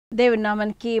దేవుని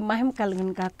నామానికి మహిమ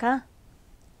కలుగును గాక.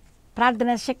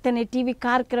 ప్రార్థన శక్తి అనే టీవీ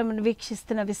కార్యక్రమం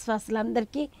వీక్షిస్తున్న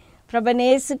విశ్వాసులందరికీ ప్రభువైన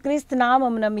యేసుక్రీస్తు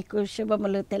నామమున మీకు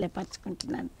శుభములు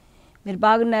తెలియపరచుకుంటున్నాను. మీరు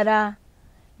బాగున్నారా?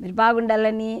 మీరు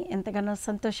బాగుండాలని ఎంతగానో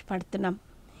సంతోషపడుతున్నాం.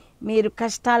 మీరు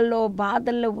కష్టాల్లో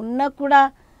బాధల్లో ఉన్నా కూడా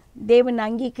దేవుని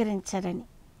అంగీకరించారని,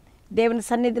 దేవుని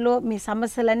సన్నిధిలో మీ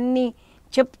సమస్యలన్నీ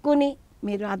చెప్పుకుని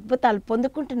మీరు అద్భుతాలు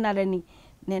పొందుకుంటున్నారని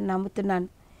నేను నమ్ముతున్నాను.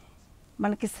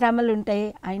 మనకి శ్రమలు ఉంటాయి,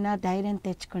 అయినా ధైర్యం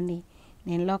తెచ్చుకోండి,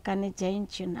 నేను లోకాన్ని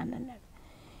జయించి ఉన్నాను అన్నాడు.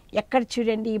 ఎక్కడ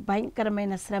చూడండి ఈ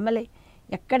భయంకరమైన శ్రమలే,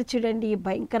 ఎక్కడ చూడండి ఈ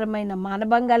భయంకరమైన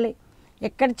మానభంగాలే,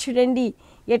 ఎక్కడ చూడండి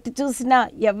ఎటు చూసినా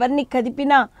ఎవరిని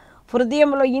కదిపినా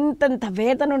హృదయంలో ఇంతంత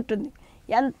వేదన ఉంటుంది.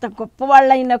 ఎంత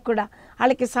గొప్పవాళ్ళైనా కూడా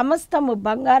వాళ్ళకి సమస్తము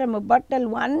బంగారము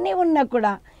బట్టలు అన్నీ ఉన్నా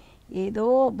కూడా ఏదో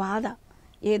బాధ,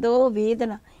 ఏదో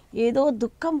వేదన, ఏదో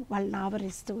దుఃఖం వాళ్ళని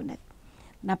ఆవరిస్తూ ఉన్నది.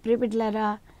 నా ప్రియ బిడ్డలారా,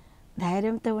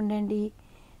 ధైర్యంతో ఉండండి.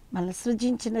 మనల్ని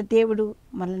సృజించిన దేవుడు,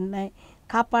 మనల్ని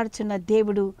కాపాడుచున్న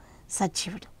దేవుడు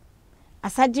సజీవుడు. ఆ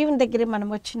సజీవుని దగ్గర మనం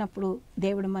వచ్చినప్పుడు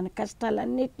దేవుడు మన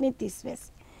కష్టాలన్నింటినీ తీసివేసి,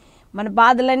 మన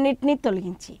బాధలన్నింటినీ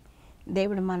తొలగించి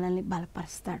దేవుడు మనల్ని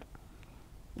బలపరుస్తాడు.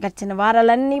 గడిచిన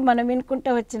వారాలన్నీ మనం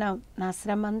వినుకుంటూ వచ్చినాం, నా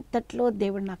శ్రమ అంతట్లో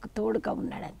దేవుడు నాకు తోడుగా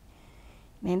ఉన్నాడని.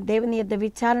 నేను దేవుని యొద్ద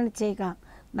విచారణ చేయగా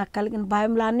నాకు కలిగిన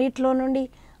భయంలో అన్నిటిలో నుండి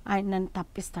ఆయన నన్ను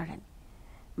తప్పిస్తాడని.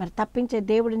 మరి తప్పించే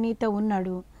దేవుడు నీతో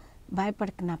ఉన్నాడు.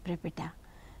 భయపడకు నా ప్రియబిడ్డ,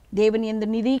 దేవుని యందు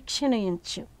నిరీక్షణ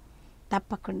ఉంచు,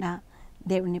 తప్పకుండా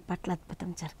దేవుని పట్ల అద్భుతం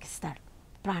జరిగిస్తాడు.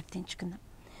 ప్రార్థించుకుందాం.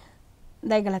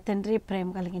 దయగల తండ్రి,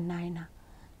 ప్రేమ కలిగిన నాయన,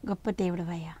 గొప్ప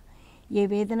దేవుడవయ్యా, ఏ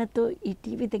వేదనతో ఈ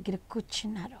టీవీ దగ్గర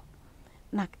కూర్చున్నారో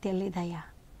నాకు తెలియదయ్యా,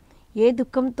 ఏ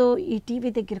దుఃఖంతో ఈ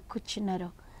టీవీ దగ్గర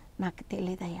కూర్చున్నారో నాకు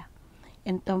తెలియదయ్యా.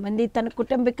 ఎంతోమంది తన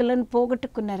కుటుంబీకులను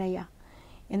పోగొట్టుకున్నారయ్యా,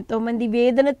 ఎంతోమంది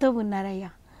వేదనతో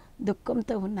ఉన్నారయ్యా,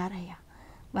 దుఃఖంతో ఉన్నారయ్యా.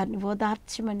 వారిని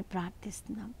ఓదార్చమని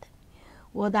ప్రార్థిస్తున్నాం తండ్రి.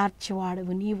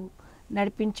 ఓదార్చేవాడవు నీవు,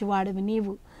 నడిపించేవాడవు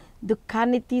నీవు,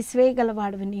 దుఃఖాన్ని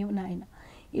తీసివేయగలవాడవు నీవు నాయన.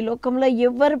 ఈ లోకంలో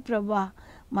ఎవ్వరు ప్రభువా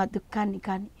మా దుఃఖాన్ని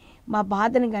కానీ మా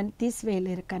బాధను కానీ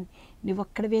తీసివేయలేరు, కానీ నువ్వు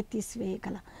ఒక్కడవే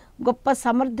తీసివేయగల గొప్ప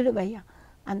సమర్థుడు అయ్యా.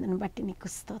 అందుని బట్టి నీకు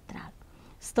స్తోత్రాలు,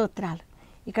 స్తోత్రాలు.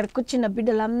 ఇక్కడ కూర్చున్న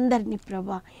బిడ్డలందరినీ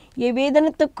ప్రభా, ఏ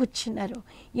వేదనతో కూర్చున్నారు,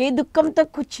 ఏ దుఃఖంతో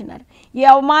కూర్చున్నారు, ఏ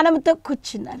అవమానంతో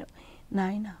కూర్చున్నారు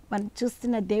నాయన, మనం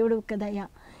చూస్తున్న దేవుడు కదయ్యా.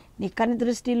 నీ కను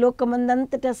దృష్టి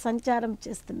లోకమందంతటా సంచారం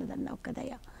చేస్తున్నదన్నావు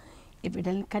కదయ్యా. ఈ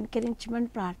బిడ్డల్ని కనికరించమని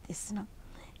ప్రార్థిస్తున్నాం.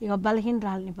 ఇక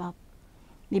బలహీనరాలని బాబు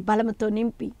నీ బలముతో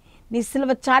నింపి, నీ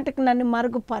సిలువ చాటుకు నన్ను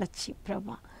మరుగుపరచి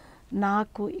ప్రభా,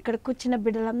 నాకు ఇక్కడ కూర్చున్న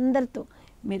బిడ్డలందరితో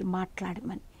మీరు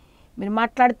మాట్లాడమని, మీరు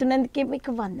మాట్లాడుతున్నందుకే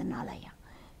మీకు వందనాలయ్యా.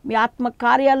 మీ ఆత్మ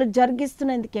కార్యాలు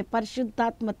జరిగిస్తున్నందుకే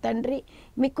పరిశుద్ధాత్మ తండ్రి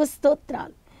మీకు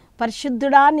స్తోత్రాలు.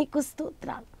 పరిశుద్ధుడా నీకు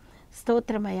స్తోత్రాలు.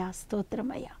 స్తోత్రమయ్యా,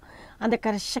 స్తోత్రమయ్యా.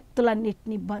 అంధకార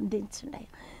శక్తులన్నింటినీ బంధించండి.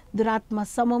 దురాత్మ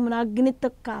సమమును అగ్నితో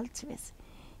కాల్చివేసి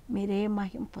మీరే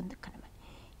మహిమ పొందుకనమని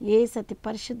ఏ సతి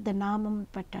పరిశుద్ధ నామం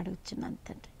పట్టి అడుగుచున్నాను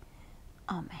తండ్రి.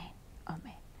 ఆమేన్,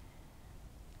 ఆమేన్.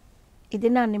 ఈ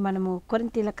దినాన్ని మనము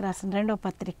కొరింథీయులకు రాసిన 2వ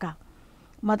పత్రిక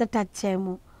 1వ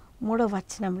అధ్యాయము 3వ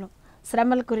వచనంలో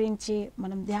శ్రమల గురించి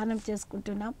మనం ధ్యానం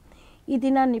చేసుకుంటున్నాం. ఈ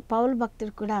దినాన్ని పౌలు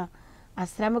భక్తుడు కూడా ఆ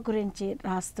శ్రమ గురించి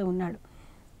రాస్తూ ఉన్నాడు.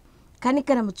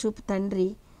 కనికరము చూపు తండ్రి,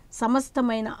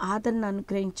 సమస్తమైన ఆదరణ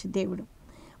అనుగ్రహించు దేవుడు,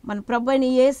 మన ప్రభు అయిన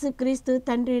యేసుక్రీస్తు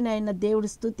తండ్రినైన దేవుడు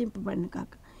స్తుతింపబడిన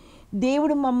కాక.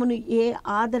 దేవుడు మమ్మను ఏ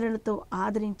ఆదరణతో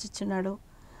ఆదరించుచున్నాడో,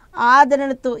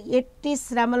 ఆదరణతో ఎట్టి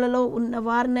శ్రమలలో ఉన్న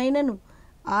వారినైనను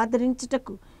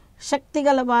ఆదరించుటకు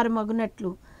శక్తిగల వారు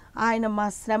మగునట్లు ఆయన మా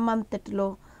శ్రమ అంతటిలో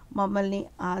మమ్మల్ని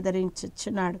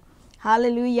ఆదరించుచున్నాడు.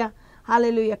 హల్లెలూయా,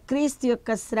 హల్లెలూయా. క్రీస్తు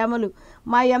యొక్క శ్రమలు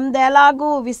మా యందు ఎలాగూ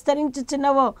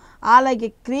విస్తరించుచున్నవో అలాగే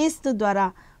క్రీస్తు ద్వారా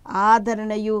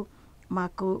ఆదరణయు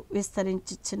మాకు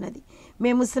విస్తరించుచున్నది.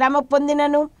 మేము శ్రమ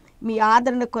పొందినను మీ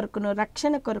ఆదరణ కొరకును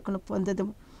రక్షణ కొరకును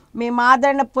పొందుదుము. మేము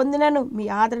ఆదరణ పొందినను మీ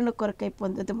ఆదరణ కొరకై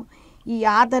పొందుదుము. ఈ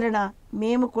ఆదరణ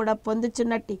మేము కూడా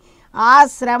పొందుచున్నట్టు ఆ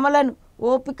శ్రమలను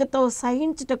ఓపికతో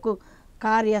సహించుటకు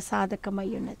కార్యసాధకమై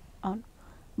ఉన్నది. అవును,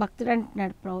 భక్తుడు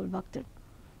అంటున్నాడు, పౌలు భక్తుడు,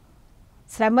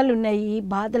 శ్రమలు ఉన్నాయి,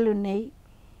 బాధలు ఉన్నాయి,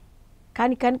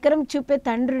 కానీ కనికరం చూపే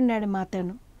తండ్రి ఉన్నాడు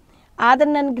మాతోను,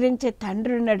 ఆదరణ అనుగ్రహించే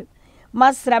తండ్రి ఉన్నాడు. మా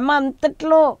శ్రమ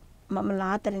అంతట్లో మమ్మల్ని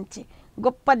ఆదరించే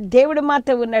గొప్ప దేవుడు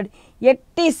మాతో ఉన్నాడు.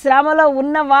 ఎట్టి శ్రమలో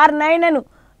ఉన్న వారినైనను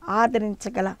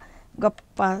ఆదరించగల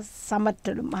గొప్ప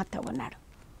సమర్థుడు మాతో ఉన్నాడు.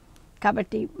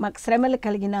 కాబట్టి మాకు శ్రమలు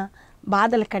కలిగిన,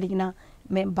 బాధలు కలిగిన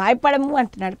మేము భయపడము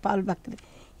అంటున్నాడు పౌలు భక్తుడు.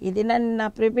 ఇది నన్ను నా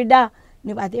ప్రియబిడ్డ,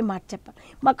 నువ్వు అదే మాట చెప్పాలి.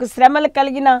 మాకు శ్రమలు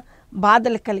కలిగిన,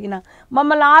 బాధలు కలిగిన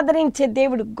మమ్మల్ని ఆదరించే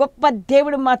దేవుడు, గొప్ప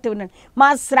దేవుడు మాతో ఉన్నాడు. మా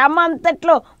శ్రమ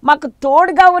అంతట్లో మాకు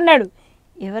తోడుగా ఉన్నాడు.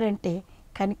 ఎవరంటే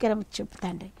కనికరం చూపు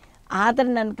తండ్రి,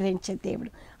 ఆదరణ అనుగ్రహించే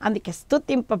దేవుడు, అందుకే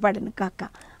స్తుతింపబడును కాక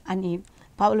అని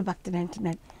పౌలు భక్తుడు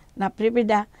అంటున్నాడు. నా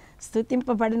ప్రియబిడ్డ,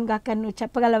 స్తుతింపబడును కాక నువ్వు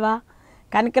చెప్పగలవా?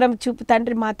 కనికరం చూపు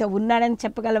తండ్రి మాతో ఉన్నాడని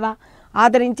చెప్పగలవా?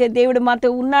 ఆదరించే దేవుడు మాతో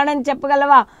ఉన్నాడని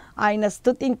చెప్పగలవా? ఆయన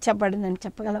స్తుతించబడునని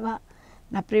చెప్పగలవా?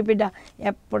 నా ప్రియబిడ్డ,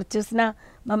 ఎప్పుడు చూసినా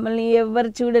మమ్మల్ని ఎవరు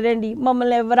చూడరండి,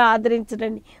 మమ్మల్ని ఎవరు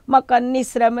ఆదరించరండి, మాకు అన్ని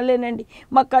శ్రమలేనండి,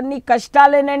 మాకు అన్ని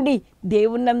కష్టాలేనండి,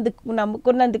 దేవుణ్ణందుకు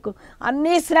నమ్ముకున్నందుకు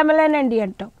అన్నీ శ్రమలేనండి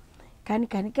అంటాం. కానీ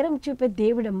కనికరం చూపే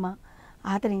దేవుడమ్మా,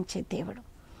 ఆదరించే దేవుడు.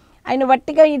 ఆయన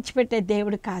వట్టిగా ఇచ్చిపెట్టే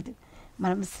దేవుడు కాదు.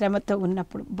 మనం శ్రమతో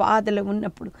ఉన్నప్పుడు, బాధలో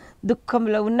ఉన్నప్పుడు,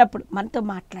 దుఃఖంలో ఉన్నప్పుడు మనతో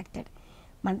మాట్లాడతాడు,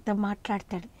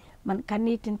 మన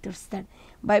కన్నీటిని తుడుస్తాడు.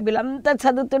 బైబిల్ అంతా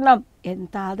చదువుతున్నాం,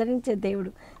 ఎంత ఆదరించే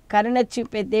దేవుడు, కరుణ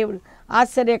చూపే దేవుడు,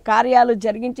 ఆశ్చర్య కార్యాలు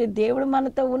జరిగించే దేవుడు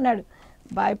మనతో ఉన్నాడు.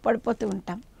 భయపడిపోతూ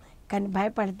ఉంటాం, కానీ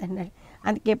భయపడద్దన్నాడు.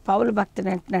 అందుకే పౌలు భక్తుడు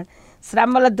అంటున్నాడు,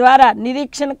 శ్రమల ద్వారా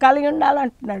నిరీక్షణ కలిగి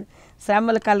ఉండాలంటున్నాడు.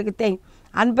 శ్రమలు కలిగితే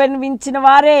అనుభవించిన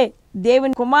వారే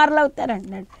దేవుని కుమారులు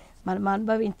అవుతారంటున్నాడు. మనం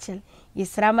అనుభవించాలి, ఈ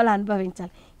శ్రమలు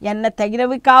అనుభవించాలి, ఎన్న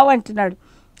తగినవి కావు అంటున్నాడు.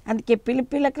 అందుకే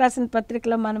పిలిపిలకు రాసిన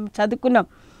పత్రికలో మనం చదువుకున్నాం,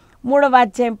 3వ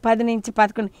అధ్యాయం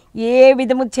 10-11, ఏ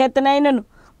విధము చేతనైనను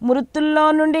మృతుల్లో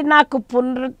నుండి నాకు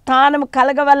పునరుత్థానం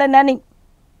కలగవలనని.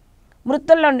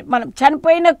 మృతుల్లో మనం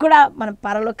చనిపోయినా కూడా మనం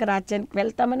పరలోక రాజ్యానికి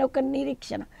వెళ్తామని ఒక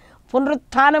నిరీక్షణ,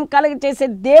 పునరుత్థానం కలుగజేసే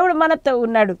దేవుడు మనతో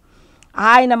ఉన్నాడు.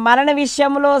 ఆయన మరణ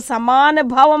విషయంలో సమాన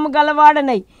భావము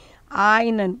గలవాడనై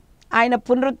ఆయన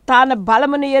పునరుత్థాన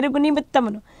బలమును ఎరుగు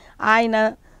నిమిత్తమును, ఆయన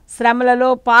శ్రమలలో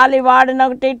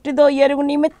పాలివాడనొకటెట్టిదో ఎరుగు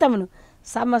నిమిత్తమును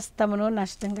సమస్తమును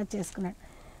నష్టంగా చేసుకున్నాడు.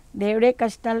 దేవుడే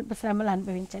కష్టాలు శ్రమలు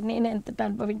అనుభవించాను, నేను ఎంతటా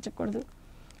అనుభవించకూడదు?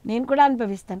 నేను కూడా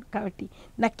అనుభవిస్తాను. కాబట్టి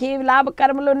నాకేవి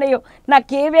లాభకరములు ఉన్నాయో,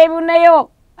 నాకేవేవి ఉన్నాయో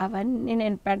అవన్నీ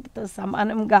నేను పెంటతో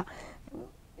సమానంగా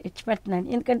ఇచ్చిపెట్టినాను.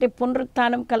 ఎందుకంటే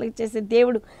పునరుత్థానం కలిగజేసే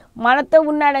దేవుడు మనతో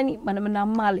ఉన్నాడని మనం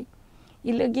నమ్మాలి.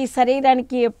 ఈ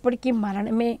శరీరానికి ఎప్పటికీ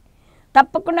మరణమే,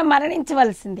 తప్పకుండా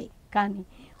మరణించవలసిందే. కానీ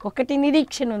ఒకటి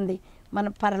నిరీక్షణ ఉంది,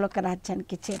 మనం పరలోక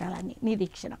రాజ్యానికి చేరాలని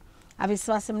నిరీక్షణ.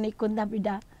 అవిశ్వాసం నీకుందా బిడ్డ?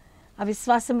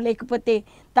 అవిశ్వాసం లేకపోతే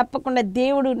తప్పకుండా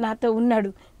దేవుడు నాతో ఉన్నాడు,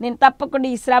 నేను తప్పకుండా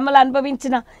ఈ శ్రమలు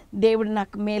అనుభవించిన దేవుడు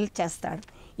నాకు మేలు చేస్తాడు,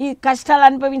 ఈ కష్టాలు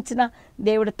అనుభవించిన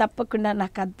దేవుడు తప్పకుండా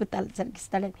నాకు అద్భుతాలు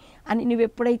జరిగిస్తాడని అని నువ్వు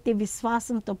ఎప్పుడైతే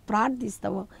విశ్వాసంతో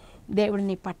ప్రార్థిస్తావో దేవుడు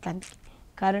నీ పట్ల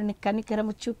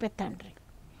కనికరము చూపే తండ్రి,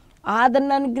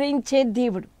 ఆదరణ అనుగ్రహించే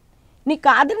దేవుడు నీకు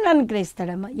ఆదరణ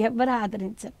అనుగ్రహిస్తాడమ్మా. ఎవరు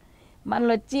ఆదరించరు,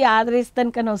 మనల్ని వచ్చి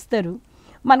ఆదరిస్తాను కానీ వస్తారు,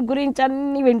 మన గురించి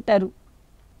అన్నీ వింటారు,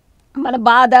 మన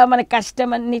బాధ మన కష్టం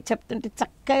అన్నీ చెప్తుంటే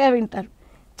చక్కగా వింటారు,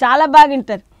 చాలా బాగా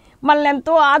వింటారు. మనల్ని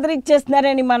ఎంతో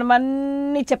ఆదరించేస్తున్నారని మనం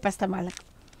అన్నీ చెప్పేస్తాం వాళ్ళకి.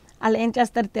 వాళ్ళు ఏం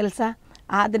చేస్తారు తెలుసా?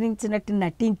 ఆదరించినట్టు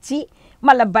నటించి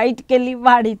మళ్ళీ బయటికి వెళ్ళి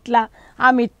వాడు ఇట్లా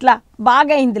ఆమె ఇట్లా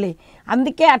బాగా అయిందిలే,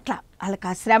 అందుకే అట్లా వాళ్ళకి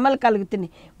ఆ శ్రమలు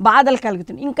కలుగుతున్నాయి, బాధలు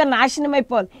కలుగుతున్నాయి, ఇంకా నాశనం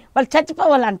అయిపోవాలి, వాళ్ళు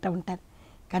చచ్చిపోవాలి అంటూ ఉంటారు.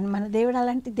 కానీ మన దేవుడు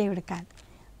అలాంటి దేవుడు కాదు,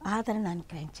 ఆదరణ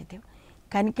అనుగ్రహించే దేవుడు,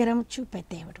 కనికరం చూపే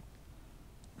దేవుడు,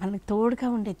 మనకు తోడుగా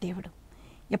ఉండే దేవుడు.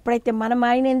 ఎప్పుడైతే మనం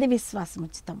ఆయన ఎందు విశ్వాసం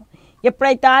ఉంచుతామో,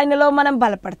 ఎప్పుడైతే ఆయనలో మనం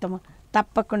బలపడతామో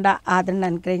తప్పకుండా ఆదరణ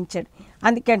అనుగ్రహించాడు.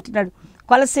 అందుకే అంటున్నాడు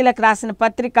కొలసీలకు రాసిన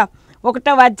పత్రిక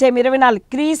 1వ అధ్యాయం 24,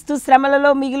 క్రీస్తు శ్రమలలో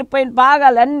మిగిలిపోయిన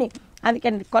భాగాలన్నీ.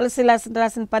 అందుకని కొలసీలకు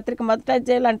రాసిన పత్రిక 1వ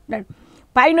అధ్యాయంలో అంటున్నాడు,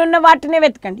 పైన వాటినే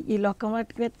వెతకండి, ఈ లోకం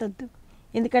వాటికి వెతద్దు.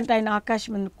 ఎందుకంటే ఆయన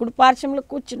ఆకాశం కుడిపార్శ్వంలో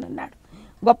కూర్చుని ఉన్నాడు,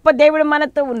 గొప్ప దేవుడు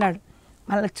మనతో ఉన్నాడు,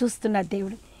 మనల్ని చూస్తున్న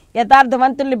దేవుడు.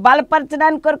 యథార్థవంతుల్ని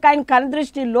బలపరచడానికి కొరకు ఆయన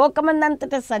కనుదృష్టి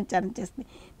లోకమందంతటా సంచారం చేస్తుంది.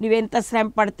 నువ్వెంత శ్రమ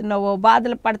పడుతున్నావో,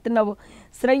 బాధలు పడుతున్నావో,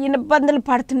 ఇబ్బందులు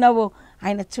పడుతున్నావో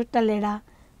ఆయన చుట్టలేడా?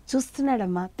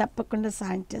 చూస్తున్నాడమ్మా, తప్పకుండా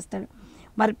సాయం చేస్తాడు.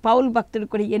 మరి పౌలు భక్తుడు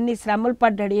కూడా ఎన్ని శ్రమలు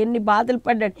పడ్డాడు, ఎన్ని బాధలు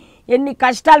పడ్డాడు, ఎన్ని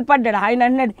కష్టాలు పడ్డాడు. ఆయన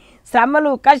అన్నాడు,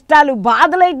 శ్రమలు కష్టాలు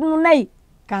బాధలు ఉన్నాయి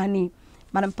కానీ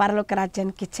మనం పరలోక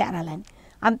రాజ్యానికి చేరాలని.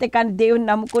 అంతేకాని దేవుని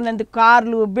నమ్ముకున్నందుకు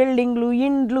కార్లు, బిల్డింగ్లు,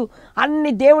 ఇండ్లు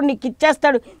అన్ని దేవుడు నీకు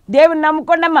ఇచ్చేస్తాడు. దేవుని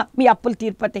నమ్ముకోండమ్మా మీ అప్పులు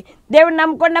తీరిపోతాయి, దేవుని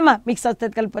నమ్ముకోండమ్మా మీకు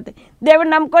స్వస్థత కలిగిపోతాయి,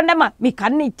 దేవుని నమ్ముకోండమ్మా మీకు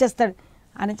అన్నీ ఇచ్చేస్తాడు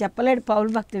అని చెప్పలేడు పౌలు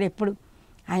భక్తుడు ఎప్పుడు.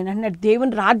 ఆయన అన్నాడు,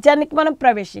 దేవుని రాజ్యానికి మనం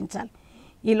ప్రవేశించాలి,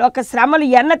 ఈ లోక శ్రమలు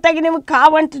ఎన్న తగినవి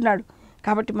కావంటున్నాడు.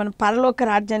 కాబట్టి మనం పరలోక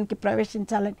రాజ్యానికి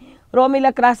ప్రవేశించాలని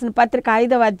రోమీలకు రాసిన పత్రిక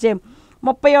 5వ అధ్యాయం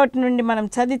 31 నుండి మనం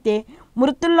చదివితే,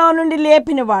 మృతుల్లో నుండి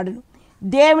లేపిన వాడును,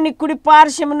 దేవుని కుడి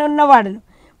పార్శ్వమునున్నవాడును,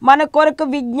 మన కొరకు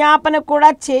విజ్ఞాపన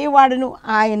కూడా చేయవాడును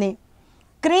ఆయనే.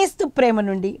 క్రీస్తు ప్రేమ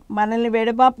నుండి మనల్ని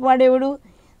వెడబాపు వాడేవాడు?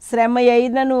 శ్రమ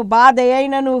అయినను, బాధ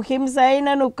అయినను, హింస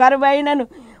అయినను, కరువు అయినను,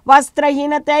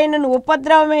 వస్త్రహీనత అయినను,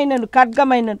 ఉపద్రవమైనను,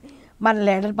 ఖడ్గమైనను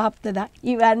మనల్ని ఎడబాపుతుందా?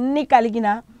 ఇవన్నీ కలిగిన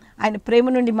ఆయన ప్రేమ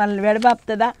నుండి మనల్ని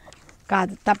వెడబాపుతుందా?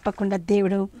 కాదు, తప్పకుండా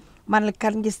దేవుడు మనల్ని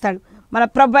కలిగిస్తాడు. మన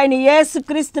ప్రభువైన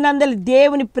యేసుక్రీస్తునందలి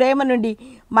దేవుని ప్రేమ నుండి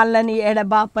మనల్ని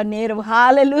ఎడబాప నేరు.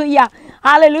 హల్లెలూయా,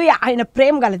 హల్లెలూయా. ఆయన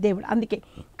ప్రేమ గల దేవుడు, అందుకే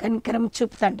కనికరం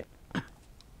చూపుతాడు,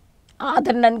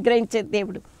 ఆదరణ అనుగ్రహించే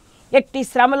దేవుడు. ఎట్టి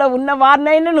శ్రమలో ఉన్న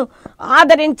వారినైనాను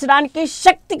ఆదరించడానికి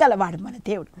శక్తి గలవాడు మన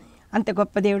దేవుడు, అంత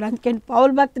గొప్ప దేవుడు. అందుకని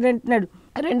పౌలు భక్తుడు అంటున్నాడు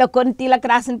 2 కొరింథీయులకు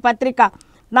రాసిన పత్రిక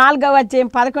 4వ అధ్యాయం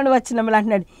 11వ వచనంలో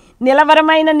అంటున్నాడు,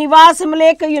 నిలవరమైన నివాసము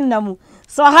లేకయున్నాము,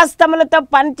 స్వహస్తములతో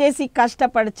పనిచేసి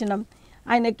కష్టపడుచున్నాం.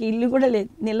 ఆయనకి ఇల్లు కూడా లేదు,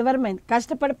 నిలవరమైంది,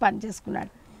 కష్టపడి పని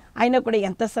చేసుకున్నాడు. ఆయన కూడా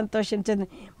ఎంత సంతోషించింది,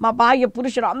 మా భార్య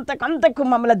పురుషుడు అంతకంతకు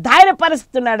మమ్మల్ని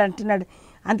ధైర్యపరుస్తున్నాడు అంటున్నాడు.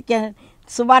 అందుకే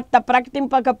సువార్త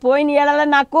ప్రకటింపకపోయిన ఎడల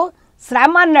నాకు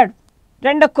శ్రమ అన్నాడు.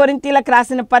 2 కొరింథీయులకు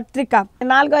రాసిన పత్రిక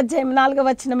 4వ అధ్యాయం 4వ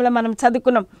వచనంలో మనం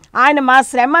చదువుకున్నాం, ఆయన మా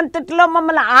శ్రమంతటిలో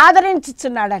మమ్మల్ని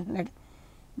ఆదరించుచున్నాడు అంటున్నాడు.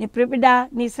 నీ ప్రిబిడ్డ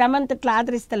నీ శ్రమంతట్లో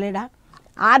ఆదరిస్తలేడా?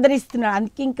 ఆదరిస్తున్నాడు,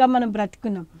 అందుకే ఇంకా మనం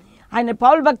బ్రతుకున్నాం. ఆయన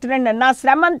పౌలు భక్తుడు అండి, నా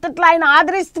శ్రమంతట్లో ఆయన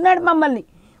ఆదరిస్తున్నాడు మమ్మల్ని.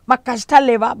 మాకు కష్టాలు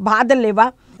లేవా, బాధలు లేవా?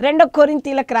 2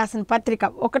 కొరింథీయులకు రాసిన పత్రిక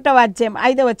 1వ అధ్యాయం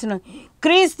 5వ వచనం,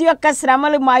 క్రీస్తు యొక్క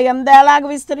శ్రమలు మా యందు ఎలాగ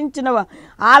విస్తరించినవో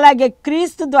అలాగే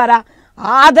క్రీస్తు ద్వారా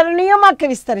ఆదరణీయం మాకు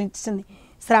విస్తరించింది.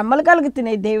 శ్రమలు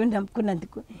కలుగుతున్నాయి దేవుని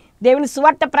నమ్ముకున్నందుకు, దేవుని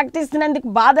సువార్త ప్రకటిస్తున్నందుకు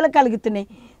బాధలు కలుగుతున్నాయి,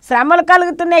 శ్రమలు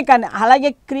కలుగుతున్నాయి, కానీ అలాగే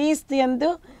క్రీస్తు యందు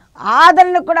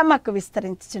ఆదరణ కూడా మాకు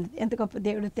విస్తరించింది. ఎంత గొప్ప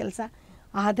దేవుడు తెలుసా?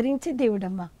 ఆదరించే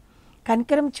దేవుడమ్మా,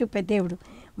 కనికరం చూపే దేవుడు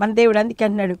మన దేవుడు. అందుకే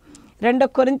అన్నాడు 2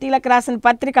 కొరింథీయులకు రాసిన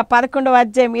పత్రిక 11వ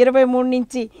అధ్యాయం 23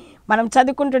 నుంచి మనం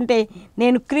చదువుకుంటుంటే,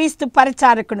 నేను క్రీస్తు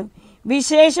పరిచారకును,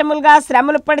 విశేషములుగా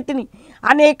శ్రమలు పడితిని,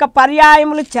 అనేక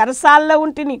పర్యాయములు చెరసాల్లో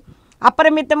ఉంటిని,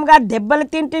 అపరిమితంగా దెబ్బలు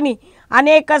తింటిని,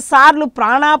 అనేక సార్లు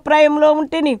ప్రాణాప్రాయంలో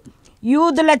ఉంటిని,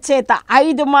 యూదుల చేత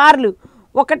 5 మార్లు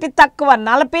 1 తక్కువ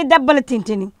 40 దెబ్బలు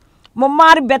తింటిని, 3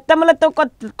 మారు బెత్తములతో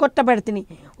కొట్టబడితిని,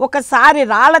 ఒకసారి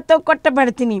రాళ్లతో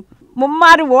కొట్టబడితిని, 3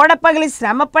 మారు ఓడపగిలి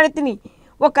శ్రమ పడితిని,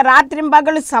 1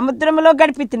 రాత్రింబగలు సముద్రములో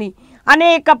గడిపితిని,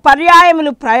 అనేక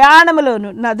పర్యాయములు ప్రయాణములోను,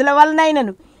 నదుల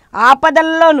వలనైనను,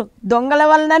 ఆపదల్లోను, దొంగల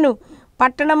వలనను,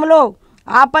 పట్టణములో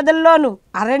ఆపదల్లోను,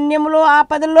 అరణ్యములో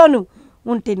ఆపదల్లోను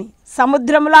ఉంటిని,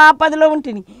 సముద్రములో ఆపదలో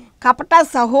ఉంటిని, కపట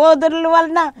సహోదరుల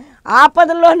వలన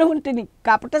ఆపదల్లోనూ ఉంటిని.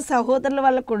 కపట సహోదరుల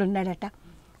వల్ల కూడా ఉన్నాడట.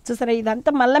 చూసారా? ఇదంతా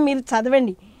మళ్ళీ మీరు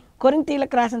చదవండి,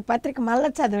 కొరింథీయులకు రాసిన పత్రిక మళ్ళీ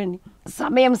చదవండి,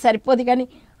 సమయం సరిపోదు. కానీ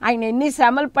ఆయన ఎన్ని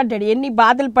శ్రమలు పడ్డాడు, ఎన్ని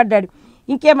బాధలు పడ్డాడు.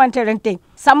 ఇంకేమంటాడంటే,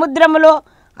 సముద్రములో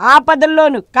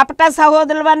ఆపదల్లోను, కపట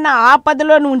సహోదరుల వలన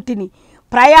ఆపదలోను ఉంటిని,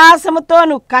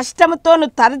 ప్రయాసముతోను కష్టముతోను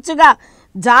తరచుగా,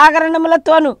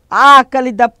 జాగరణములతోను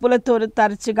ఆకలి దప్పులతోను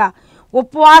తరచుగా,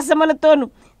 ఉపవాసములతోను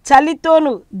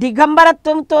చలితోను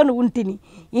దిగంబరత్వంతోను ఉంటిని,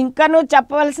 ఇంకనూ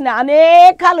చెప్పవలసిన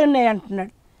అనేకాలు ఉన్నాయి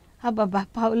అంటున్నాడు. అబ్బాబ్బా,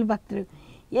 పౌలు భక్తుడు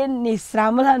ఎన్ని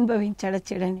శ్రమలు అనుభవించాడో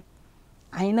చూడండి.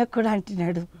 ఆయన కూడా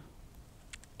అంటున్నాడు,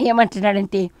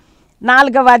 ఏమంటున్నాడంటే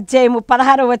 4వ అధ్యాయము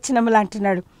 16వ వచనములు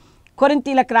అంటున్నాడు,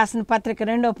 కొరింథీయులకు రాసిన పత్రిక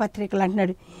 2వ పత్రికలు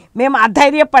అంటున్నాడు, మేము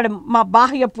అధైర్యపడం, మా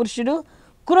బాహ్య పురుషుడు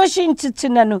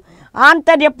కృషించుచున్నను,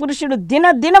 ఆంతర్య పురుషుడు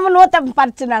దినదినము నూతన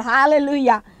పరుచున్నాడు.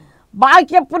 హల్లెలూయా.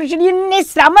 బాహ్య పురుషుడు ఇన్ని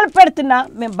శ్రమలు పెడుతున్నా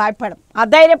మేము భయపడం,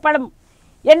 అధైర్యపడం.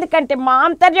 ఎందుకంటే మా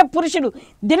ఆంతర్య పురుషుడు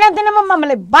దినదినము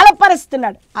మమ్మల్ని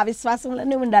బలపరుస్తున్నాడు. ఆ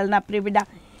విశ్వాసంలోనే ఉండాలి నా ప్రియబిడ్డ.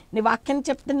 నీ వాక్యం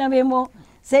చెప్తున్నావేమో,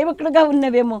 సేవకుడుగా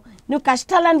ఉన్నవేమో, నువ్వు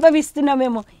కష్టాలు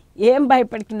అనుభవిస్తున్నావేమో, ఏం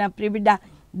భయపడికి నా ప్రియబిడ్డ,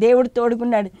 దేవుడు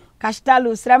తోడుకున్నాడు. కష్టాలు,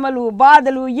 శ్రమలు,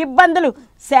 బాధలు, ఇబ్బందులు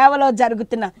సేవలో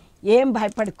జరుగుతున్నా ఏం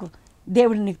భయపడకు,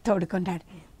 దేవుడు నీకు తోడుకున్నాడు.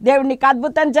 దేవుడు నీకు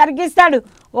అద్భుతం జరిగిస్తాడు.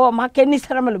 మాకెన్ని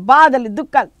శ్రమలు, బాధలు,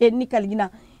 దుఃఖాలు ఎన్ని కలిగినా,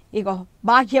 ఇగో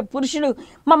బాహ్య పురుషుడు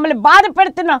మమ్మల్ని బాధ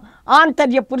పెడుతున్నా,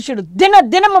 ఆంతర్య పురుషుడు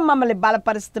దినదినము మమ్మల్ని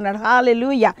బలపరుస్తున్నాడు.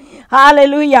 హల్లెలూయా,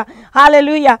 హల్లెలూయా,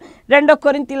 హల్లెలూయా. 2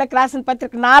 కొరింథీయులకు రాసిన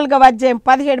పత్రిక 4వ అధ్యాయం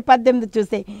 17-18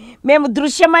 చూస్తే, మేము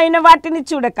దృశ్యమైన వాటిని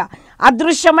చూడక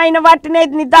అదృశ్యమైన వాటిని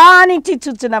నిదానించి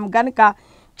చూచున్నాం గనుక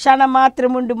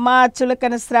క్షణమాత్రముండు మా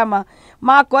చులకన శ్రమ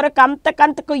మా కొరకు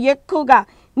అంతకంతకు ఎక్కువగా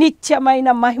నిత్యమైన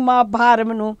మహిమా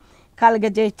భారమును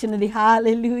కలగజేస్తున్నది.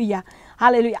 హల్లెలూయా,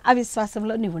 హల్లెలూయా.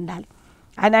 అవిశ్వాసంలో నీవు ఉండాలి.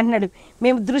 ఆయన అన్నాడు,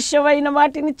 మేము దృశ్యమైన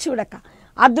వాటిని చూడక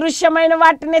అదృశ్యమైన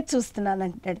వాటినే చూస్తున్నాను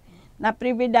అంటాడు. నా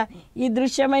ప్రియబిడ్డ, ఈ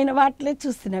దృశ్యమైన వాటినే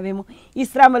చూస్తున్నావేమో, ఈ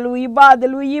శ్రమలు, ఈ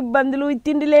బాధలు, ఈ ఇబ్బందులు, ఈ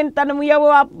తిండి లేనితనము, ఏవో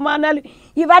అపమానాలు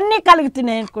ఇవన్నీ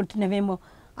కలుగుతున్నాయి అనుకుంటున్నావేమో.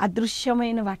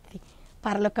 అదృశ్యమైన వాటిని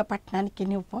పరలోక పట్టణానికి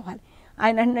నువ్వు పోవాలి.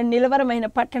 ఆయన అన్నాడు, నిలవరమైన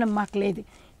పట్టణం మాకు లేదు,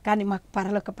 కానీ మాకు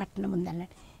పరలోక పట్టణం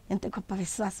ఉందన్నాడు. ఎంత గొప్ప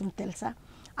విశ్వాసం తెలుసా?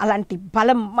 అలాంటి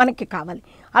బలం మనకి కావాలి,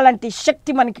 అలాంటి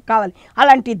శక్తి మనకి కావాలి,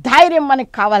 అలాంటి ధైర్యం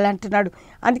మనకి కావాలి అంటున్నాడు.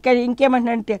 అందుకని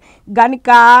ఇంకేమంటే, గనుక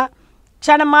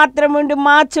క్షణమాత్రముండి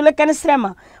మా చులకన శ్రమ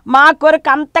మా కొరకు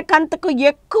అంతకంతకు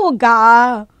ఎక్కువగా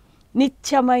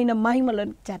నిత్యమైన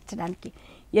మహిమలను చేర్చడానికి.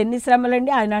 ఎన్ని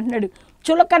శ్రమలండి? ఆయన అంటున్నాడు,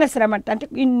 చులకన శ్రమ అంటే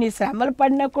ఇన్ని శ్రమలు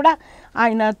పడినా కూడా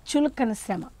ఆయన చులకన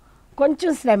శ్రమ,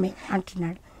 కొంచెం శ్రమే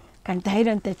అంటున్నాడు. కానీ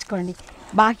ధైర్యం తెచ్చుకోండి.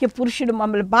 బాహ్య పురుషుడు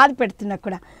మమ్మల్ని బాధ పెడుతున్నా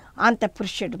కూడా అంత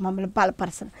పురుషుడు మమ్మల్ని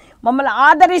బలపరచను, మమ్మల్ని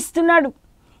ఆదరిస్తున్నాడు.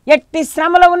 ఎట్టి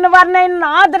శ్రమలో ఉన్న వారిని ఆయన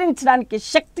ఆదరించడానికి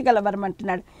శక్తి గలవరం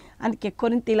అంటున్నాడు. అందుకే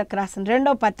కొరింథీయులకు రాసిన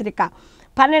 2వ పత్రిక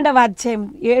 12వ అధ్యాయం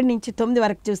 7-9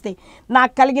 వరకు చూస్తే,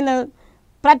 నాకు కలిగిన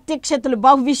ప్రత్యక్షతలు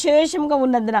బహు విశేషంగా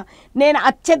ఉన్నందున నేను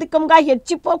అత్యధికంగా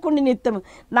హెచ్చిపోకుండా నిత్యం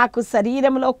నాకు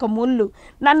శరీరంలో ఒక ముళ్ళు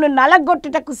నన్ను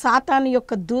నలగొట్టుటకు సాతాను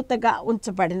యొక్క దూతగా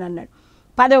ఉంచబడినన్నాడు.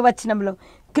 10వ వచనంలో,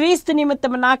 క్రీస్తు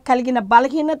నిమిత్తం నాకు కలిగిన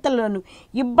బలహీనతల్లోను,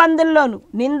 ఇబ్బందుల్లోను,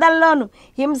 నిందల్లోను,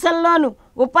 హింసల్లోను,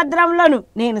 ఉపద్రవంలోను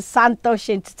నేను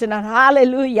సంతోషించుతున్నాను.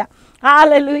 హల్లెలూయా,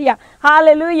 హల్లెలూయా,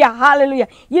 హల్లెలూయా, హల్లెలూయా.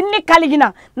 ఇన్ని కలిగిన,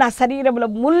 నా శరీరంలో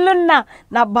ముళ్ళున్న,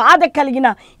 నా బాధ కలిగిన,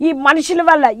 ఈ మనుషుల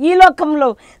వల్ల ఈ లోకంలో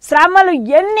శ్రమలు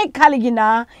ఎన్ని కలిగినా,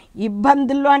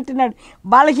 ఇబ్బందుల్లో అంటున్నాడు,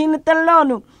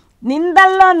 బలహీనతల్లోను,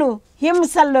 నిందల్లోను,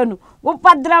 హింసల్లోను,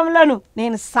 ఉపద్రవంలోను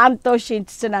నేను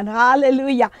సంతోషించుతున్నాను.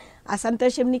 హల్లెలూయా. ఆ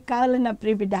సంతోషం నీకు కావాలన్నా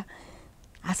ప్రియబిడ్డ,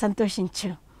 ఆ సంతోషించు.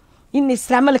 ఇన్ని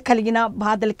శ్రమలు కలిగినా,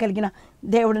 బాధలు కలిగినా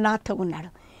దేవుడు నాతో ఉన్నాడు.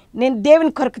 నేను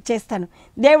దేవుని కొరకు చేస్తాను.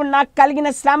 దేవుడు నాకు కలిగిన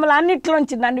శ్రమలు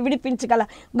అన్నిట్లోంచి నన్ను విడిపించగల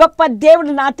గొప్ప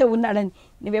దేవుడు నాతో ఉన్నాడని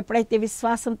నువ్వు ఎప్పుడైతే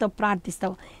విశ్వాసంతో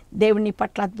ప్రార్థిస్తావో దేవుడు నీ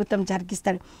పట్ల అద్భుతం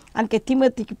జరిగిస్తాడు. అందుకే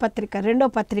తిమోతికి పత్రిక 2వ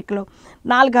పత్రికలో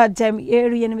 4వ అధ్యాయం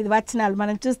 7-8 వచనాలు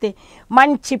మనం చూస్తే,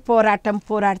 మంచి పోరాటం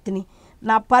పోరాడుతుని,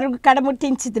 నా పరుగు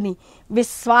కడముట్టించుతుని,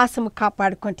 విశ్వాసము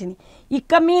కాపాడుకుంటుని,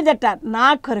 ఇక మీదట నా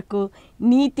కొరకు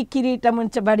నీతి కిరీటం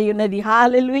ఉంచబడి ఉన్నది.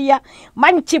 హల్లెలూయా.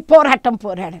 మంచి పోరాటం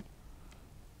పోరాడండి.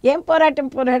 ఏం పోరాటం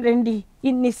పోరాడండి?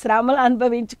 ఇన్ని శ్రమలు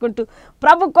అనుభవించుకుంటూ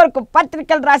ప్రభు కొరకు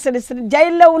పత్రికలు రాశాడు.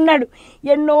 జైల్లో ఉన్నాడు,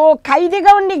 ఎన్నో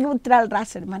ఖైదీగా ఉండి ఉత్తరాలు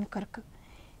రాశాడు మన కొరకు.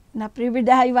 నా ప్రియబిడ్డ,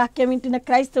 ఈ వాక్యం వింటున్న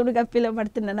క్రైస్తవుడిగా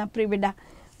పిలువబడుతున్న నా ప్రియబిడ్డ,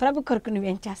 ప్రభు కొరకు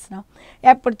నువ్వేం చేస్తున్నావు?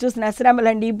 ఎప్పుడు చూసినా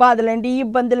శ్రమలండి, బాధలండి,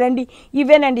 ఇబ్బందులండి,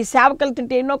 ఇవేనండి.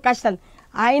 సేవకులుతుంటే ఎన్నో కష్టాలు.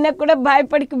 ఆయన కూడా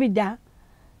భయపడికి బిడ్డ,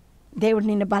 దేవుడు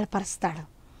నిన్ను బలపరుస్తాడు.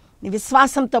 నీ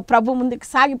విశ్వాసంతో ప్రభు ముందుకు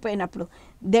సాగిపోయినప్పుడు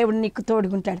దేవుడు నీకు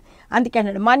తోడుగుంటాడు. అందుకే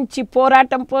అన్నాడు, మంచి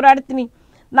పోరాటం పోరాడుతుని,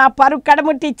 నా పరుగు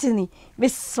కడముట్టించింది,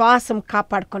 విశ్వాసం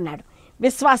కాపాడుకున్నాడు.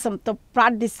 విశ్వాసంతో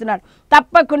ప్రార్థిస్తున్నాడు.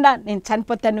 తప్పకుండా నేను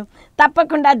చనిపోతాను,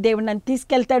 తప్పకుండా దేవుడు నన్ను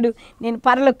తీసుకెళ్తాడు, నేను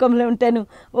పరలోకంలో ఉంటాను.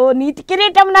 ఓ నీతి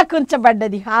కిరీటం నాకు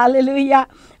ఉంచబడ్డది. హల్లెలూయా,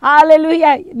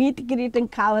 హల్లెలూయా. నీతి కిరీటం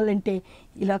కావాలంటే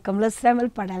ఈ లోకంలో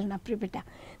శ్రమలు పడాలి నా ప్రియబిడ్డ.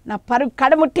 నా పరుగు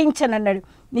కడముట్టించను అన్నాడు.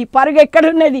 నీ పరుగు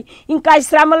ఎక్కడున్నది? ఇంకా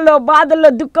శ్రమల్లో, బాధల్లో,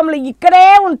 దుఃఖంలో ఇక్కడే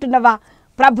ఉంటున్నావా?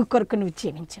 ప్రభు కొరకు నువ్వు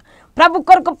జీవించు, ప్రభు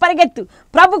కొరకు పరిగెత్తు,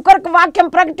 ప్రభు కొరకు వాక్యం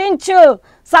ప్రకటించు.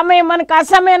 సమయం అనక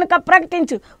అసమయానిక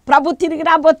ప్రకటించు. ప్రభు తిరిగి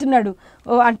రాబోతున్నాడు.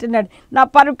 ఓ అంటున్నాడు, నా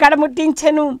పరుగు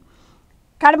కడముట్టించాను,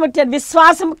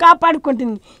 విశ్వాసం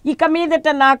కాపాడుకుంటుంది, ఇక మీదట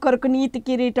నా కొరకు నీతి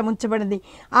కిరీటం ఉంచబడింది.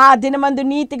 ఆ దినమందు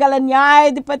నీతి గల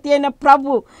న్యాయాధిపతి అయిన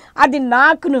ప్రభు అది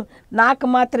నాకు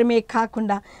మాత్రమే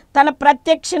కాకుండా తన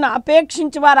ప్రత్యక్షను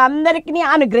అపేక్షించి వారు అందరికీ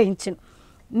అనుగ్రహించును.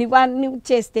 నువ్వు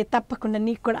చేస్తే తప్పకుండా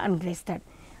నీకు కూడా అనుగ్రహిస్తాడు.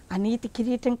 ఆ నీతి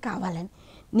కిరీటం కావాలని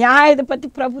న్యాయాధిపతి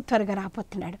ప్రభు త్వరగా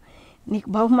రాబోతున్నాడు. నీకు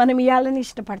బహుమానం ఇవ్వాలని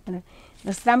ఇష్టపడుతున్నాడు.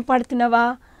 నువ్వు శ్రమ పడుతున్నావా?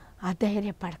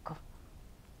 అధైర్యపడకు.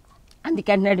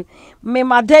 అందుకే అన్నాడు,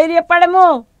 మేము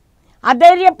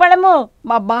అధైర్యపడము.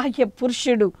 మా బాహ్య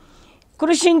పురుషుడు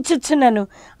కృషించుచున్నను,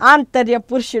 ఆంతర్య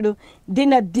పురుషుడు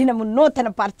దినదినము నూతన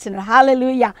పరచున్నాడు.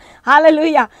 హల్లెలూయా,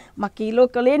 హల్లెలూయా. మాకు ఈ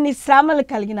లోకంలో ఎన్ని శ్రమలు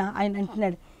కలిగినా ఆయన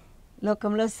అంటున్నాడు,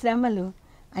 లోకంలో శ్రమలు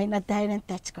అయినా ధైర్యం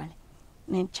తెచ్చుకోండి,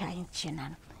 నేను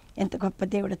ఛాయించున్నాను. ఎంత గొప్ప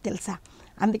దేవుడో తెలుసా?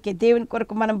 అందుకే దేవుని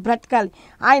కొరకు మనం బ్రతకాలి.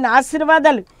 ఆయన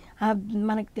ఆశీర్వాదాలు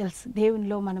మనకు తెలుసు.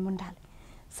 దేవునిలో మనం ఉండాలి.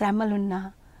 శ్రమలున్నా,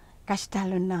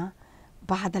 కష్టాలున్నా,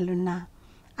 బాధలున్నా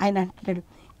ఆయన అంటున్నాడు,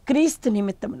 క్రీస్తు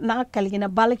నిమిత్తం నాకు కలిగిన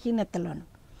బలహీనతలోను,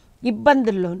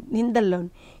 ఇబ్బందుల్లోను, నిందల్లోను,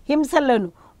 హింసల్లోను,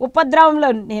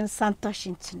 ఉపద్రవంలోను నేను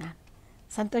సంతోషించున్నాను.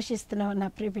 సంతోషిస్తున్నావు నా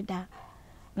ప్రియబిడ్డ?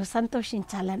 నువ్వు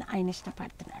సంతోషించాలని ఆయన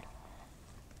ఇష్టపడుతున్నాడు.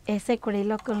 యేసయ్య కూడా ఈ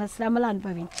లోకంలో శ్రమలు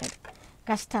అనుభవించాడు,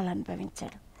 కష్టాలు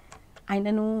అనుభవించాడు.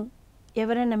 ఆయనను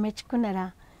ఎవరైనా మెచ్చుకున్నారా?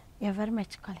 ఎవరు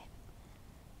మెచ్చుకోలేదు.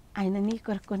 ఆయన నీ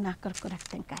కొరకు నా కొరకు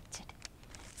రక్తం కార్చాడు,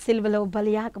 సిలువలో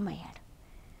బలియాగమయ్యాడు.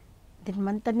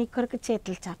 దీనిమంతా నీ కొరకు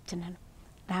చేతులు చాపుతున్నాను.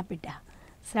 రా బిడ్డ,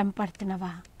 శ్రమ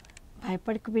పడుతున్నావా?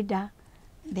 భయపడకు బిడ్డ,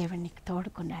 దేవుడు నీకు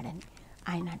తోడుకున్నాడని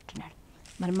ఆయన అంటున్నాడు.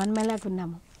 మరి మనం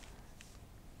ఎలాగున్నాము?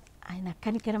 ఆయన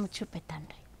కనికరము చూపే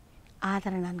తండ్రి,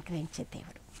 ఆదరణ అనుగ్రహించే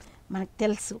దేవుడు. మనకు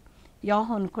తెలుసు,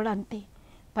 యోహాను కూడా అంతే.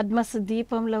 పద్మసు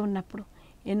ద్వీపంలో ఉన్నప్పుడు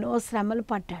ఎన్నో శ్రమలు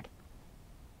పడ్డాడు.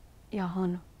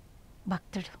 యోహాను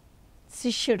భక్తుడు,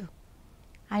 శిష్యుడు.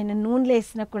 ఆయన నూనెలు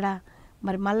వేసినా కూడా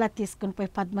మరి మళ్ళా తీసుకుని పోయి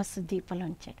పద్మసు ద్వీపంలో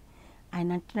ఉంచాడు. ఆయన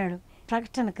అంటున్నాడు,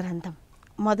 ప్రకటన గ్రంథం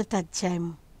 1వ అధ్యాయం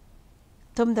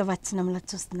 9వ వచనంలో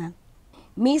చూస్తున్నాను.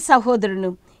 మీ సహోదరును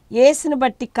యేసును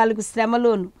బట్టి కలుగు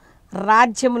శ్రమలోను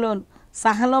రాజ్యములోను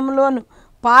సహనంలోను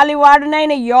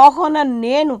పాలివాడునైన యోహాను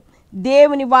నేను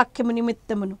దేవుని వాక్యము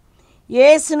నిమిత్తమును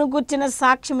యేసును గుర్చిన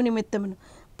సాక్ష్యము నిమిత్తమును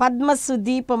పద్మసు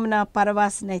దీపమున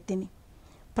పరవాసినైతిని.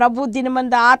 ప్రభు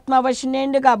దినమందు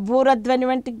ఆత్మవశునిండుగా భూరధ్వని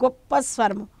వంటి గొప్ప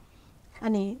స్వరము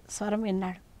అని స్వరం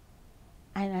విన్నాడు.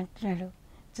 ఆయన అంటున్నాడు,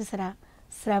 చూసారా,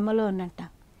 శ్రమలోనంట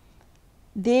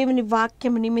దేవుని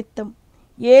వాక్యము నిమిత్తం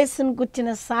యేసును గుర్చిన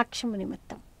సాక్ష్యము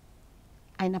నిమిత్తం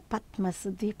ఆయన పద్మసు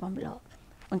దీపంలో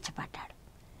ఉంచబడ్డాడు.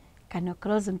 కానీ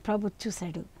ఒకరోజు ప్రభు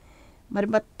చూశాడు. మరి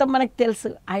మొత్తం మనకు తెలుసు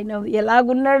ఆయన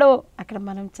ఎలాగున్నాడో. అక్కడ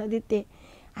మనం చదివితే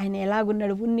ఆయన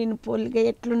ఎలాగున్నాడు, ఉన్నిని పోలిగా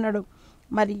ఎట్లున్నాడు.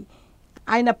 మరి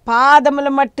ఆయన పాదముల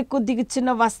మట్టుకు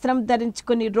దిగుచున్న వస్త్రం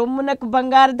ధరించుకొని రొమ్మునకు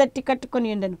బంగారు దట్టి కట్టుకొని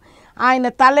ఉండను. ఆయన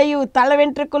తల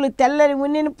వెంట్రుకలు తెల్లని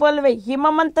ఉన్నిని పోలివై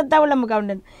హిమమంత ధవళముగా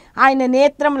ఉండను. ఆయన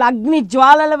నేత్రములు అగ్ని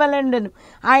జ్వాలల వలె ఉండను.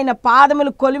 ఆయన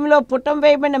పాదములు కొలిమిలో పుటం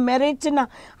వేయబడిన మెరిచిన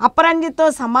అపరంజితో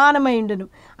సమానమై ఉండను.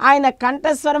 ఆయన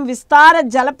కంఠస్వరం విస్తార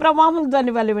జలప్రవాహం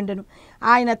ధ్వని వలె ఉండను.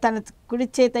 ఆయన తన కుడి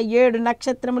చేత 7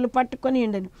 నక్షత్రములు పట్టుకొని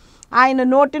ఉండను. ఆయన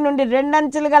నోటి నుండి 2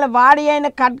 అంచెలు గల వాడి అయిన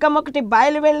ఖడ్గం ఒకటి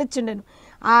బయలు వెళ్ళుచుండెను.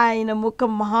 ఆయన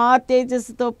ముఖం మహా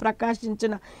తేజస్సుతో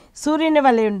ప్రకాశించిన సూర్యుని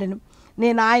వలె ఉండెను.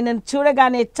 నేను ఆయనను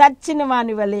చూడగానే చచ్చిన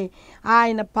వాని వలె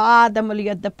ఆయన పాదముల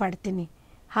యొద్ద పడితిని.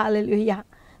 హల్లెలూయా.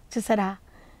 చూసారా,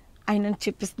 ఆయనను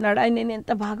చూపిస్తున్నాడు. ఆయనను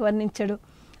ఎంత బాగా వర్ణించాడు.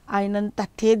 ఆయనంత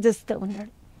తేజస్సుతో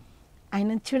ఉన్నాడు.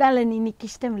 ఆయనను చూడాలని నీకు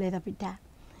ఇష్టం లేదా బిడ్డ?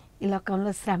 ఈ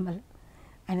లోకంలో శ్రమలు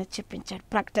ఆయన చూపించాడు.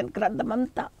 ప్రకటన గ్రంథం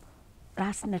అంతా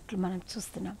రాసినట్లు మనం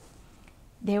చూస్తున్నాం.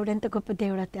 దేవుడు ఎంత గొప్ప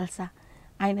దేవుడో తెలుసా?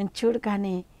 ఆయనను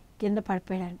చూడగానే కింద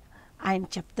పడిపోయాడు. ఆయన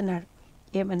చెప్తున్నాడు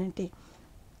ఏమనంటే,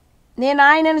 నేను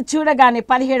ఆయనను చూడగానే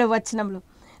 17వ వచనంలో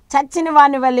చచ్చిన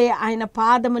వాని వలె ఆయన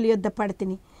పాదముల యొద్ద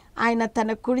పడితిని. ఆయన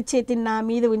తన కుడి చేతిని నా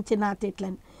మీద ఉంచి నా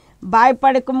తిట్లను,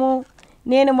 భయపడకము,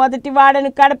 నేను మొదటి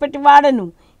వాడను కడపటి వాడను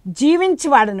జీవించి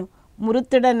వాడను,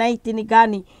 మృతుడనైతిని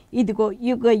గాని ఇదిగో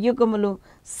యుగ యుగములు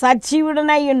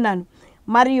సజీవుడనై ఉన్నాను.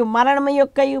 మరియు మరణము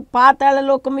యొక్కయు పాతాళ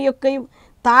లోకము యొక్కయు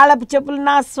తాళపు చెప్పులు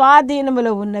నా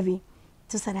స్వాధీనములో ఉన్నవి.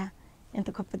 చూసారా ఎంత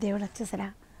గొప్ప దేవుడు! చూసారా,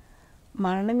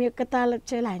 మరణం యొక్క తాళపు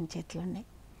చెవులు ఆయన చేతిలో ఉన్నాయి.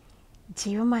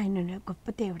 జీవం ఆయన గొప్ప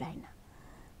దేవుడు. ఆయన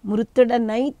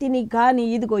మృతుడనైతిని కానీ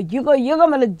ఇదిగో యుగ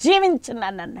యుగములు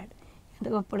జీవించున్నాను అన్నాడు. ఎంత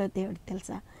గొప్పడో దేవుడు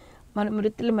తెలుసా? మనం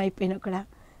మృతులం అయిపోయినా కూడా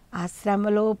ఆ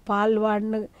శ్రమలో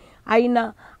పాల్వాడిన అయిన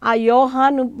ఆ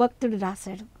యోహాను భక్తుడు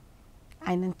రాశాడు.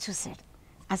 ఆయనను చూశాడు,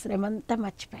 ఆ శ్రమంతా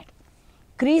మర్చిపోయాడు.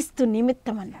 క్రీస్తు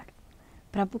నిమిత్తం అన్నాడు.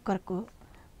 ప్రభు కొరకు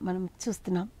మనం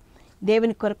చూస్తున్నాం.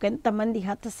 దేవుని కొరకు ఎంతమంది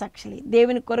హతసాక్షులు.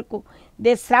 దేవుని కొరకు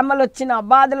శ్రమలు వచ్చినా,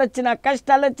 బాధలు వచ్చినా,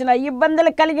 కష్టాలు వచ్చినా,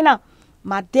 ఇబ్బందులు కలిగినా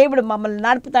మా దేవుడు మమ్మల్ని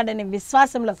నడుపుతాడనే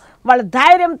విశ్వాసంలో వాళ్ళ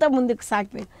ధైర్యంతో ముందుకు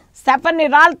సాగిపోయారు. స్టెఫన్ని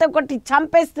రాళ్ళతో కొట్టి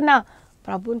చంపేస్తున్నా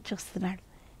ప్రభువుని చూస్తున్నాడు.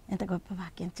 ఎంత గొప్ప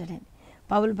వాక్యం చూడండి.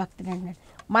 పౌలు భక్తుడు అన్నాడు,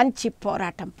 మంచి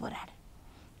పోరాటం పోరాడు,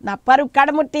 నా పరువు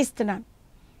కడముట్టిస్తున్నాను,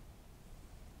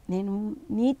 నేను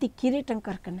నీతి కిరీటం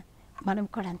కొరకున్నా. మనం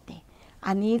కూడా అంతే,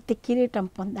 ఆ నీతి కిరీటం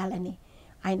పొందాలని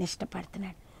ఆయన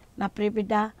ఇష్టపడుతున్నాడు. నా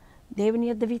ప్రియబిడ్డ, దేవుని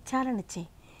యొద్ద విచారణ చేయి.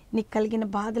 నీకు కలిగిన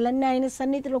బాధలన్నీ ఆయన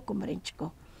సన్నిధిలో కుమ్మరించుకో.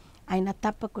 ఆయన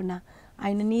తప్పకుండా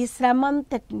ఆయన నీ శ్రమ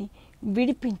అంతటిని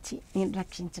విడిపించి నేను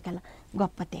రక్షించగల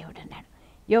గొప్ప దేవుడు అన్నాడు.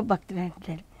 యోబు భక్తుడు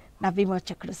అంటాడు, నా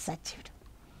విమోచకుడు సజీవుడు.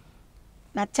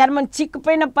 నా చర్మం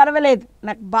చిక్కుపోయినా పర్వాలేదు,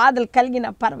 నాకు బాధలు కలిగినా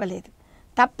పర్వాలేదు,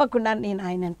 తప్పకుండా నేను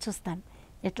ఆయనను చూస్తాను.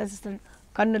 ఎట్లా చూస్తాడు?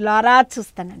 కన్నులారా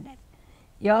చూస్తానన్నాడు.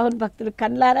 యోహాను భక్తుడు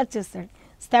కన్నులారా చూస్తాడు.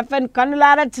 స్టెఫెన్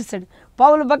కన్నులారా చూశాడు.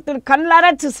 పౌలు భక్తుడు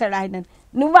కన్నులారా చూశాడు ఆయనను.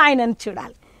 నువ్వు ఆయనను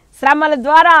చూడాలి. శ్రమల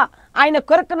ద్వారా ఆయన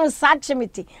కొరకు నువ్వు సాక్ష్యం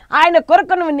ఇచ్చి ఆయన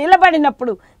కొరకు నువ్వు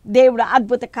నిలబడినప్పుడు దేవుడు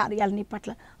అద్భుత కార్యాలు నీ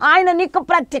పట్ల ఆయన నీకు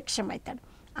ప్రత్యక్షమవుతాడు.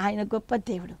 ఆయన గొప్ప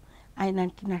దేవుడు. ఆయన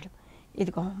అంటున్నాడు,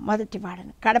 ఇదిగో మొదటి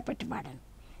వాడను కడపటి వాడను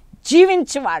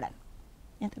జీవించువాడను.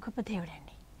 ఎంత గొప్ప దేవుడు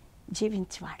అండి,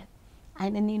 జీవించువాడు.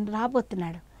 ఆయన నేను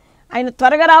రాబోతున్నాడు. ఆయన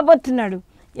త్వరగా రాబోతున్నాడు.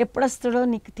 ఎప్పుడు వస్తాడో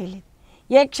నీకు తెలియదు,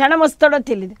 ఏ క్షణం వస్తాడో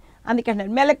తెలియదు.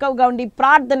 అందుకన్నాడు మెలకువగా ఉండి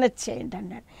ప్రార్థన చేయండి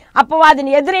అన్నాడు.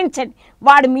 అపవాదిని ఎదిరించండి,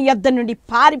 వాడు మీ యొద్ద నుండి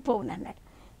పారిపోవును అన్నాడు.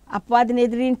 అపవాదిని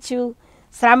ఎదిరించు.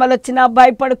 శ్రమలు వచ్చినా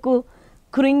భయపడకు,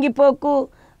 కృంగిపోకు.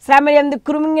 శ్రమ ఎందుకు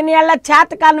కృంగిని అలా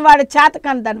చేతకాని వాడు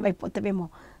చేతకాని దాని అయిపోతావేమో,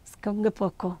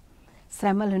 కృంగిపోకు.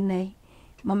 శ్రమలు ఉన్నాయి,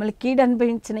 మమ్మల్ని కీడు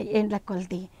అనుభవించిన ఏండ్ల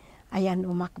కొలది అయ్యా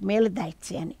నువ్వు మాకు మేలు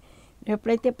దయచేయని నువ్వు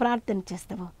ఎప్పుడైతే ప్రార్థన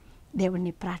చేస్తావో దేవుడు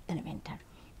నీ ప్రార్థన వింటాడు.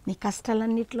 నీ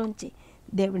కష్టాలన్నిటిలోంచి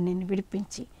దేవుడు నిన్ను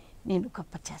విడిపించి నేను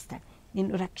గొప్ప చేస్తాడు,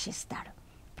 నిన్ను రక్షిస్తాడు.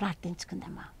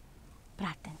 ప్రార్థించుకుందామా,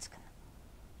 ప్రార్థించుకుందాం.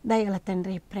 దయగల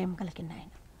తండ్రి, ప్రేమ కలిగిన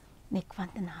ఆయన, నీకు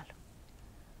వందనాలు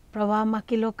ప్రభా.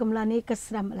 మాకు ఈ లోకంలో అనేక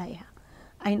శ్రమలయ్యా,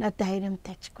 అయినా ధైర్యం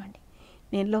తెచ్చుకోండి,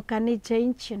 నేను లోకాన్ని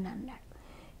జయించున్నాను అన్నాడు.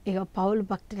 ఇక పౌలు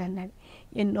భక్తుడు అన్నాడు,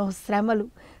 ఎన్నో శ్రమలు,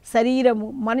 శరీరము,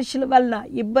 మనుషుల వలన,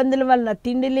 ఇబ్బందుల వలన,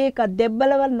 తిండి లేక,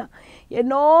 దెబ్బల వలన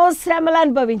ఎన్నో శ్రమలు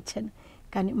అనుభవించాను,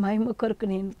 కానీ మహిమ కొరకు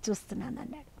నేను చూస్తున్నాను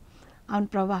అన్నాడు. అవును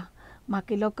ప్రభా,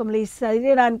 మాకు ఈ లోకంలో ఈ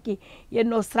శరీరానికి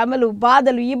ఎన్నో శ్రమలు,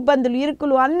 బాధలు, ఇబ్బందులు,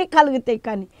 ఇరుకులు అన్నీ కలుగుతాయి,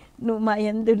 కానీ నువ్వు మా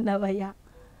యందున్నావయ్యా.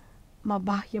 మా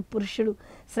బాహ్య పురుషుడు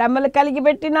శ్రమలు కలిగి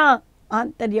పెట్టినా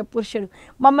ఆంతర్య పురుషుడు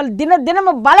మమ్మల్ని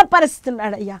దినదినము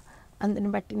బలపరుస్తున్నాడయ్యా. అందుని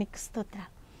బట్టి నీకు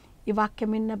స్తోత్రాలు. ఈ వాక్యం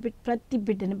విన్న ప్రతి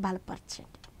బిడ్డని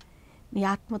బలపరచండి. నీ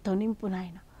ఆత్మతో నింపు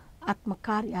నాయన, ఆత్మ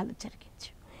కార్యాలు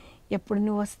జరిగించు. ఎప్పుడు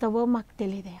నువ్వు వస్తావో మాకు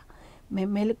తెలియదయ్యా.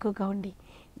 మేము మెలకుగా ఉండి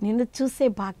నిన్ను చూసే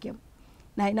భాగ్యం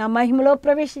నాయన, మహిమలో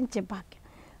ప్రవేశించే భాగ్యం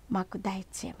మాకు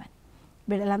దయచేయమని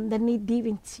బిడ్డలందరినీ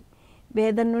దీవించి,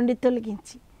 వేదన నుండి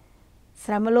తొలగించి,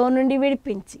 శ్రమలో నుండి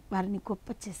విడిపించి, వారిని గొప్ప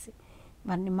చేసి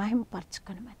వారిని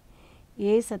మహిమపరచుకొనమని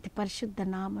యేసు పరిశుద్ధ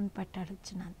నామం పట్టి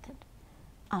అడుగుచున్నాను తండ్రి.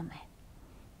 ఆమేన్.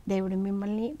 దేవుడు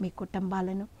మిమ్మల్ని, మీ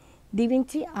కుటుంబాలను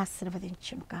దీవించి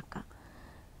ఆశీర్వదించును కాక.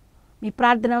 మీ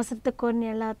ప్రార్థన అవసరత కోరిన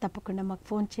ఎలా తప్పకుండా మాకు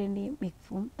ఫోన్ చేయండి. మీకు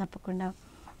ఫోన్ తప్పకుండా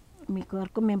మీకు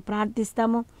వరకు మేము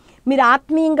ప్రార్థిస్తాము. మీరు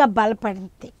ఆత్మీయంగా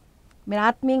బలపడితే, మీరు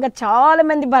ఆత్మీయంగా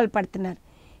చాలామంది బలపడుతున్నారు.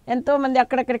 ఎంతోమంది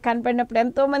అక్కడక్కడ కనపడినప్పుడు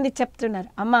ఎంతోమంది చెప్తున్నారు,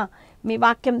 అమ్మ మీ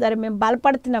వాక్యం ద్వారా మేము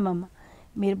బలపడుతున్నామమ్మ.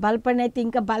 మీరు బలపడినైతే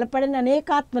ఇంకా బలపడిన అనేక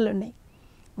ఆత్మలు ఉన్నాయి.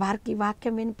 వారికి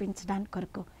వాక్యం వినిపించడానికి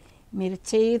కొరకు మీరు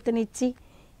చేయూతనిచ్చి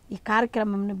ఈ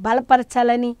కార్యక్రమంని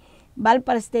బలపరచాలని,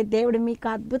 బలపరిస్తే దేవుడు మీకు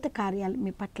అద్భుత కార్యాలు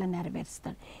మీ పట్ల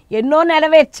నెరవేరుస్తాడు. ఎన్నో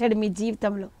నెరవేర్చాడు మీ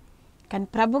జీవితంలో. కానీ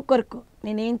ప్రభు కొరకు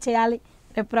నేనేం చేయాలి?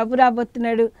 రేపు ప్రభు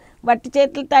రాబోతున్నాడు, వట్టి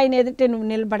చేతులతో ఆయన ఎదుట నువ్వు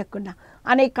నిలబడకుండా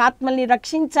అనేక ఆత్మల్ని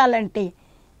రక్షించాలంటే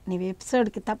నీవు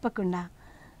ఎపిసోడ్కి తప్పకుండా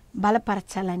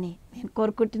బలపరచాలని నేను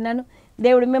కోరుకుంటున్నాను.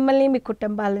 దేవుడు మిమ్మల్ని, మీ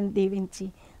కుటుంబాలను దీవించి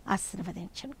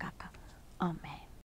ఆశీర్వదించును కాక. ఆమేన్.